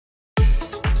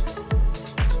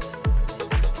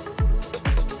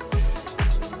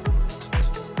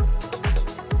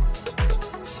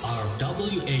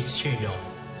channel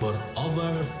for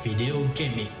over video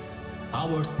gaming,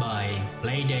 powered by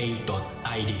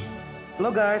playday.id. Halo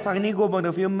guys, hari ini gue mau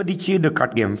review Medici The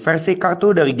Card Game, versi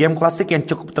kartu dari game klasik yang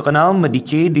cukup terkenal.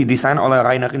 Medici didesain oleh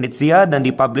Reiner Knizia dan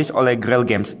dipublish oleh Grail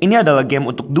Games. Ini adalah game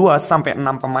untuk 2-6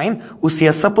 pemain,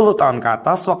 usia 10 tahun ke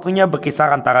atas, waktunya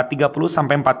berkisar antara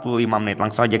 30-45 menit.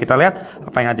 Langsung aja kita lihat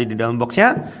apa yang ada di dalam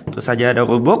boxnya. Terus saja ada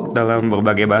rulebook dalam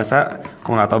berbagai bahasa,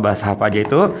 aku nggak tahu bahasa apa aja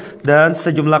itu, dan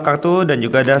sejumlah kartu dan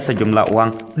juga ada sejumlah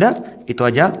uang. Udah, itu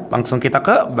aja, langsung kita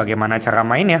ke bagaimana cara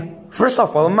mainnya. First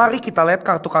of all, mari kita lihat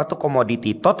kartu-kartu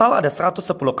komoditi. Total ada 110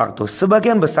 kartu.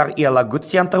 Sebagian besar ialah goods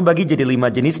yang terbagi jadi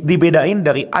 5 jenis, dibedain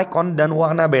dari icon dan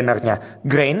warna bannernya.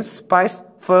 Grain, spice,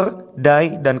 fur,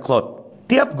 dye, dan cloth.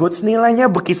 Tiap goods nilainya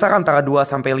berkisar antara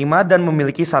 2-5 dan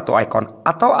memiliki satu icon.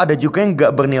 Atau ada juga yang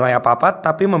gak bernilai apa-apa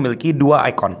tapi memiliki 2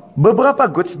 icon.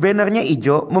 Beberapa goods bannernya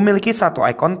hijau, memiliki satu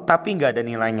icon tapi gak ada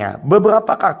nilainya.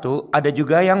 Beberapa kartu ada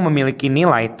juga yang memiliki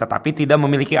nilai tetapi tidak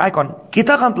memiliki icon.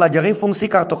 Kita akan pelajari fungsi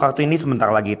kartu-kartu ini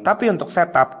sebentar lagi. Tapi untuk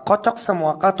setup, kocok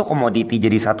semua kartu komoditi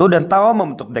jadi satu dan taruh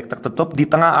membentuk deck tertutup di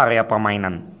tengah area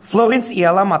permainan. Florins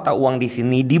ialah mata uang di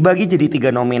sini, dibagi jadi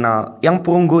 3 nominal. Yang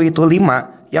perunggu itu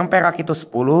 5, yang perak itu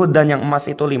 10, dan yang emas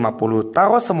itu 50.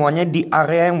 Taruh semuanya di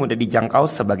area yang mudah dijangkau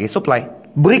sebagai supply.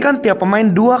 Berikan tiap pemain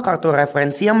 2 kartu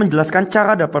referensi yang menjelaskan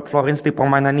cara dapat florins di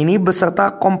permainan ini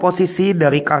beserta komposisi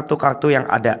dari kartu-kartu yang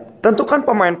ada. Tentukan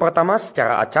pemain pertama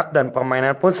secara acak dan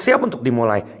permainan pun siap untuk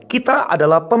dimulai. Kita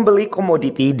adalah pembeli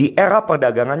komoditi di era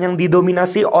perdagangan yang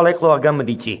didominasi oleh keluarga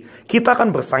Medici. Kita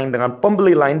akan bersaing dengan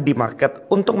pembeli lain di market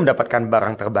untuk mendapatkan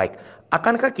barang terbaik.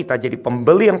 Akankah kita jadi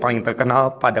pembeli yang paling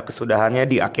terkenal pada kesudahannya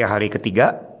di akhir hari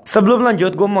ketiga? Sebelum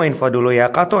lanjut, gue mau info dulu ya.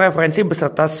 Kartu referensi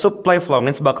beserta supply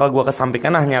florins bakal gue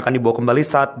kesampingkan, hanya akan dibawa kembali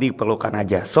saat diperlukan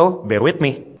aja. So, bear with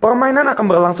me. Permainan akan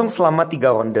berlangsung selama 3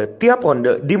 ronde. Tiap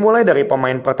ronde dimulai dari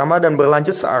pemain pertama dan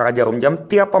berlanjut searah jarum jam.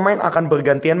 Tiap pemain akan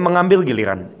bergantian mengambil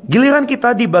giliran. Giliran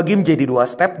kita dibagi menjadi 2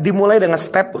 step, dimulai dengan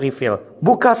step reveal.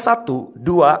 Buka 1,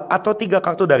 2, atau 3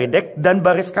 kartu dari deck dan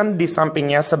bariskan di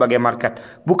sampingnya sebagai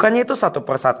market. Bukanya itu satu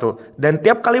per satu. Dan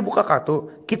tiap kali buka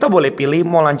kartu, kita boleh pilih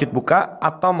mau lanjut buka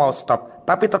atau mau stop.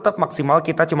 Tapi tetap maksimal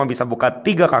kita cuma bisa buka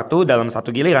 3 kartu dalam satu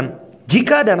giliran.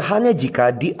 Jika dan hanya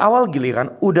jika di awal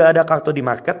giliran udah ada kartu di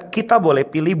market, kita boleh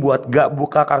pilih buat gak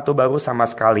buka kartu baru sama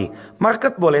sekali.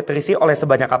 Market boleh terisi oleh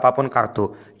sebanyak apapun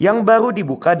kartu. Yang baru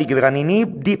dibuka di giliran ini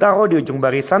ditaruh di ujung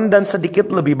barisan dan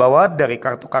sedikit lebih bawah dari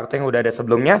kartu-kartu yang udah ada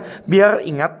sebelumnya, biar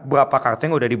ingat berapa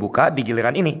kartu yang udah dibuka di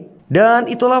giliran ini.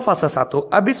 Dan itulah fase 1.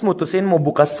 Abis mutusin mau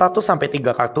buka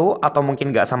 1-3 kartu atau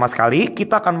mungkin gak sama sekali,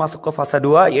 kita akan masuk ke fase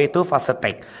 2 yaitu fase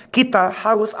take. Kita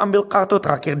harus ambil kartu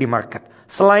terakhir di market.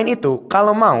 Selain itu,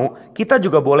 kalau mau, kita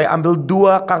juga boleh ambil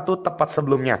 2 kartu tepat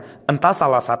sebelumnya. Entah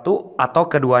salah satu atau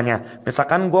keduanya.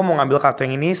 Misalkan gue mau ngambil kartu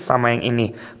yang ini sama yang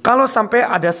ini. Kalau sampai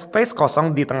ada space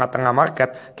kosong di tengah-tengah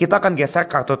market, kita akan geser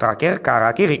kartu terakhir ke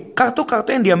arah kiri.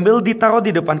 Kartu-kartu yang diambil ditaruh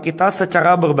di depan kita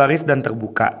secara berbaris dan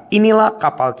terbuka. Inilah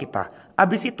kapal kita.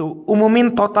 Abis itu,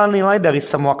 umumin total nilai dari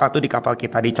semua kartu di kapal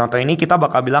kita. Di contoh ini kita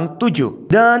bakal bilang 7.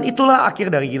 Dan itulah akhir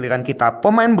dari giliran kita.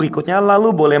 Pemain berikutnya lalu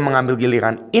boleh mengambil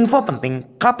giliran. Info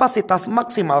penting, kapasitas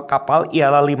maksimal kapal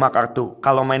ialah 5 kartu.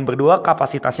 Kalau main berdua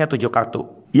kapasitasnya 7 kartu.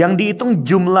 Yang dihitung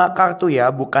jumlah kartu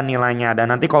ya, bukan nilainya. Dan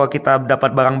nanti kalau kita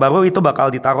dapat barang baru itu bakal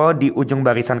ditaruh di ujung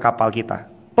barisan kapal kita.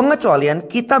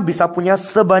 Pengecualian, kita bisa punya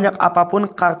sebanyak apapun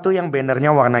kartu yang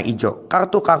bannernya warna hijau.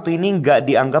 Kartu-kartu ini nggak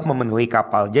dianggap memenuhi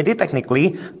kapal. Jadi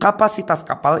technically, kapasitas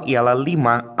kapal ialah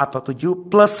 5 atau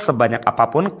 7 plus sebanyak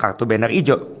apapun kartu banner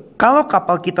hijau. Kalau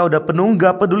kapal kita udah penuh,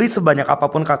 nggak peduli sebanyak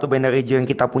apapun kartu banner hijau yang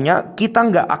kita punya, kita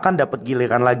nggak akan dapat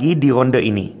giliran lagi di ronde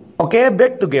ini. Oke,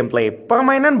 back to gameplay.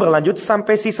 Permainan berlanjut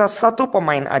sampai sisa 1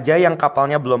 pemain aja yang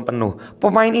kapalnya belum penuh.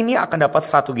 Pemain ini akan dapat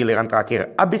 1 giliran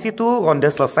terakhir. Abis itu ronde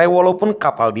selesai walaupun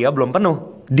kapal dia belum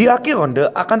penuh. Di akhir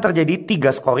ronde akan terjadi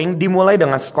 3 scoring dimulai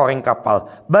dengan scoring kapal.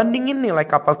 Bandingin nilai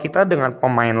kapal kita dengan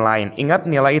pemain lain. Ingat,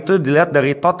 nilai itu dilihat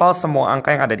dari total semua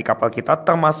angka yang ada di kapal kita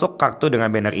termasuk kartu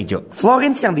dengan banner hijau.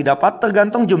 Florins yang didapat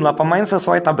tergantung jumlah pemain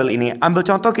sesuai tabel ini. Ambil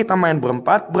contoh kita main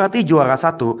berempat, berarti juara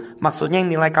 1. Maksudnya yang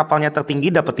nilai kapalnya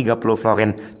tertinggi dapat 30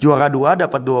 florin. Juara 2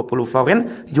 dapat 20 florin,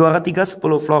 juara 3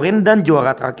 10 florin, dan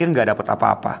juara terakhir nggak dapat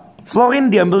apa-apa. Florin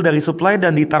diambil dari supply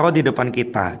dan ditaruh di depan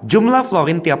kita. Jumlah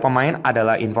florin tiap pemain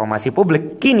adalah informasi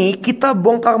publik. Kini kita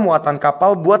bongkar muatan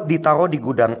kapal buat ditaruh di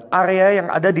gudang, area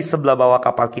yang ada di sebelah bawah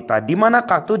kapal kita, di mana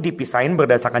kartu dipisahin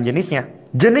berdasarkan jenisnya.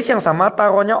 Jenis yang sama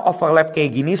taruhnya overlap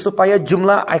kayak gini supaya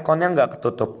jumlah ikonnya nggak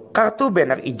ketutup. Kartu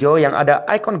banner hijau yang ada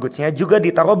icon goodsnya juga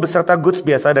ditaruh beserta goods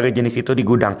biasa dari jenis itu di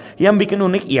gudang. Yang bikin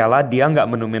unik ialah dia nggak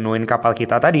menu-menuin kapal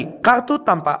kita tadi. Kartu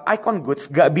tanpa icon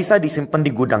goods nggak bisa disimpan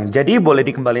di gudang, jadi boleh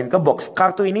dikembaliin ke box.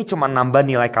 Kartu ini cuma nambah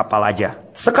nilai kapal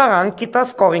aja. Sekarang kita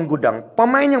scoring gudang.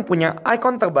 Pemain yang punya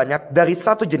icon terbanyak dari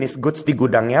satu jenis goods di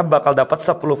gudangnya bakal dapat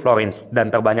 10 florins. Dan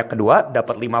terbanyak kedua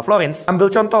dapat 5 florins. Ambil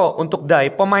contoh, untuk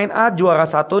die, pemain A juara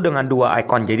 1 dengan 2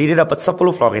 icon, jadi dia dapat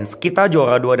 10 florins. Kita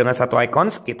juara 2 dengan 1 icon,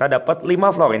 kita dapat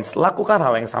 5 florins. Lakukan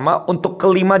hal yang sama untuk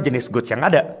kelima jenis goods yang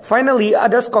ada. Finally,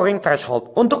 ada scoring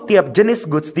threshold. Untuk tiap jenis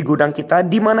goods di gudang kita,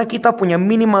 di mana kita punya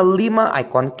minimal 5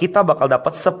 icon, kita bakal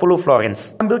dapat 10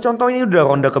 florins. Ambil contoh, ini udah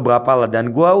ronde keberapa lah,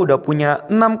 dan gua udah punya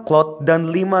 6 cloth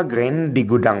dan 5 grain di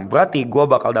gudang. Berarti gua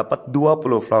bakal dapat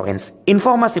 20 florins.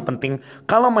 Informasi penting,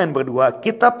 kalau main berdua,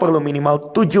 kita perlu minimal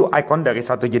 7 icon dari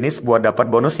satu jenis buat dapat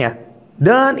bonusnya.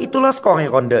 Dan itulah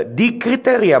scoring ronde. Di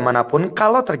kriteria manapun,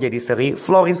 kalau terjadi seri,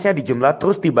 florinsnya dijumlah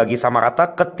terus dibagi sama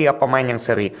rata ke tiap pemain yang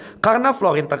seri. Karena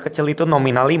florin terkecil itu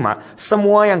nominal 5,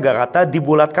 semua yang gak rata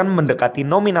dibulatkan mendekati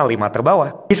nominal 5 terbawah.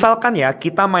 Misalkan ya,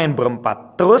 kita main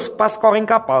berempat. Terus pas scoring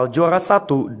kapal, juara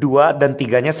 1, 2, dan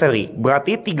 3-nya seri.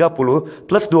 Berarti 30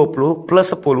 plus 20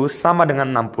 plus 10 sama dengan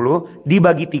 60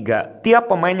 dibagi 3. Tiap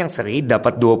pemain yang seri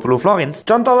dapat 20 florins.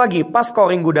 Contoh lagi, pas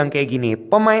scoring gudang kayak gini,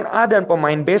 pemain A dan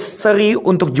pemain B seri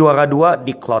untuk juara 2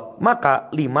 di cloth. Maka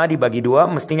 5 dibagi 2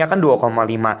 mestinya kan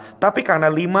 2,5. Tapi karena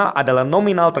 5 adalah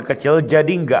nominal terkecil,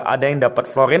 jadi nggak ada yang dapat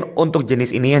florin untuk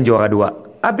jenis ini yang juara 2.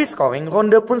 Abis scoring,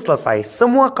 ronde pun selesai.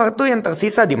 Semua kartu yang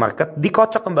tersisa di market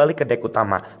dikocok kembali ke deck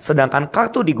utama. Sedangkan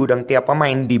kartu di gudang tiap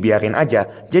pemain dibiarin aja.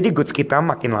 Jadi goods kita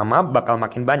makin lama bakal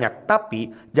makin banyak.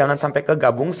 Tapi jangan sampai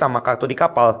kegabung sama kartu di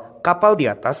kapal. Kapal di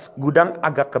atas, gudang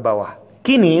agak ke bawah.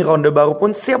 Kini ronde baru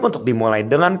pun siap untuk dimulai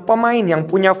dengan pemain yang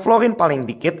punya florin paling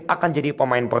dikit akan jadi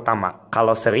pemain pertama.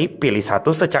 Kalau seri, pilih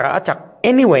satu secara acak.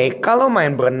 Anyway, kalau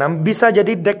main berenam bisa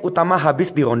jadi deck utama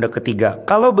habis di ronde ketiga.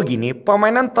 Kalau begini,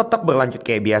 permainan tetap berlanjut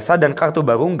kayak biasa dan kartu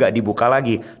baru nggak dibuka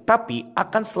lagi. Tapi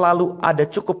akan selalu ada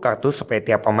cukup kartu supaya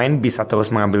tiap pemain bisa terus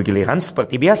mengambil giliran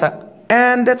seperti biasa.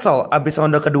 And that's all. Abis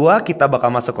ronde kedua, kita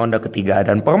bakal masuk ronde ketiga.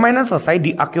 Dan permainan selesai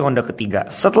di akhir ronde ketiga.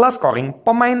 Setelah scoring,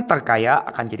 pemain terkaya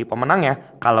akan jadi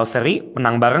pemenangnya. Kalau seri,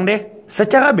 menang bareng deh.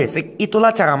 Secara basic,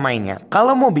 itulah cara mainnya.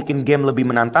 Kalau mau bikin game lebih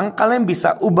menantang, kalian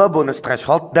bisa ubah bonus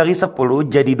threshold dari 10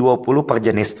 jadi 20 per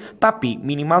jenis. Tapi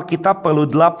minimal kita perlu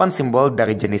 8 simbol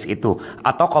dari jenis itu.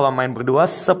 Atau kalau main berdua,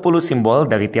 10 simbol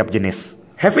dari tiap jenis.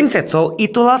 Having said so,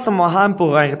 itulah semua hal yang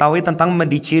perlu kalian ketahui tentang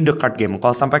Medici The Card Game.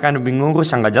 Kalau sampai kalian bingung urus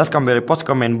yang gak jelas, kalian repost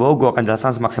ke komen bawah, gue akan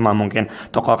jelaskan semaksimal mungkin.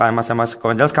 Atau kalau kalian masih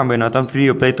kurang jelas, kalian nonton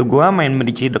video play to gue main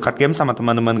Medici The Card Game sama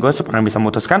teman-teman gue supaya kalian bisa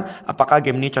memutuskan apakah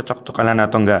game ini cocok untuk kalian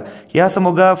atau enggak. Ya,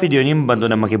 semoga video ini membantu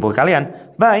dan menghibur kalian.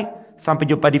 Bye, sampai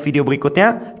jumpa di video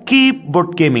berikutnya. Keep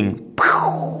board gaming.